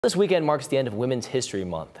This weekend marks the end of Women's History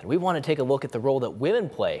Month, and we want to take a look at the role that women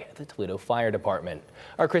play at the Toledo Fire Department.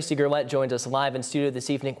 Our Christy Gerlette joins us live in studio this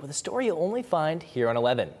evening with a story you'll only find here on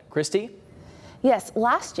 11. Christy? Yes,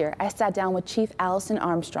 last year I sat down with Chief Allison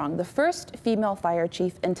Armstrong, the first female fire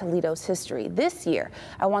chief in Toledo's history. This year,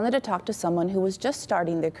 I wanted to talk to someone who was just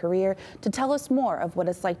starting their career to tell us more of what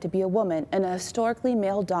it's like to be a woman in a historically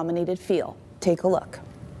male-dominated field. Take a look.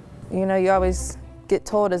 You know, you always get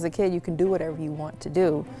told as a kid you can do whatever you want to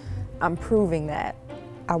do. I'm proving that.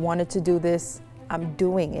 I wanted to do this, I'm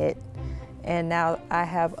doing it, and now I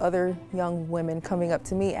have other young women coming up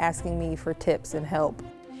to me asking me for tips and help.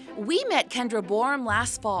 We met Kendra Borum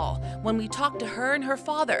last fall when we talked to her and her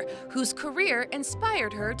father, whose career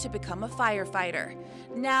inspired her to become a firefighter.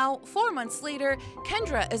 Now, 4 months later,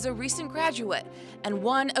 Kendra is a recent graduate and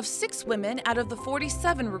one of 6 women out of the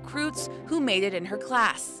 47 recruits who made it in her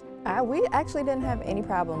class. We actually didn't have any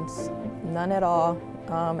problems, none at all.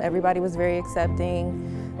 Everybody was very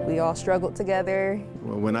accepting. We all struggled together.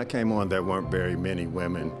 Well, when I came on, there weren't very many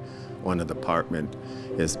women on the department.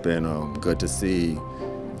 It's been good to see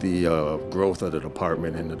the growth of the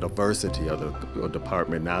department and the diversity of the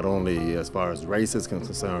department, not only as far as race is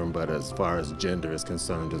concerned, but as far as gender is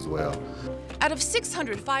concerned as well. Out of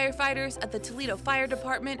 600 firefighters at the Toledo Fire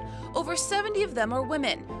Department, over 70 of them are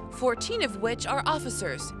women, 14 of which are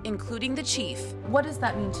officers, including the chief. What does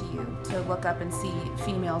that mean to you, to look up and see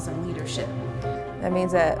females in leadership? That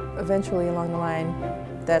means that eventually along the line,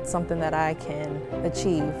 that's something that I can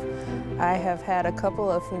achieve. I have had a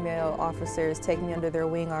couple of female officers take me under their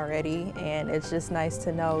wing already, and it's just nice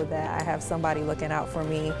to know that I have somebody looking out for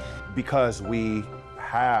me. Because we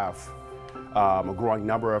have a growing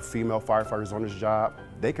number of female firefighters on this job,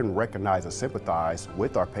 they can recognize and sympathize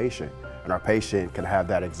with our patient, and our patient can have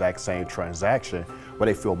that exact same transaction where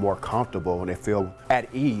they feel more comfortable and they feel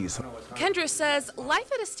at ease. Kendra says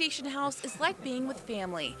life at a station house is like being with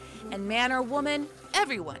family, and man or woman,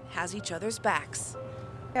 everyone has each other's backs.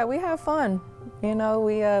 Yeah, we have fun. You know,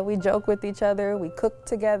 we joke with each other, we cook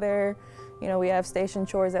together. You know, we have station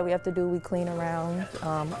chores that we have to do, we clean around.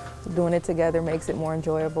 Doing it together makes it more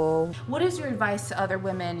enjoyable. What is your advice to other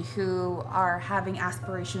women who are having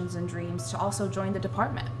aspirations and dreams to also join the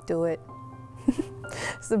department? Do it.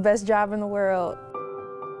 It's the best job in the world.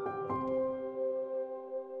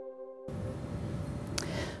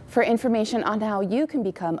 For information on how you can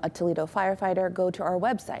become a Toledo firefighter, go to our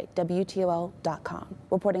website, WTOL.com.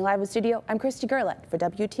 Reporting live in studio, I'm Christy Gerlette for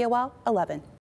WTOL 11.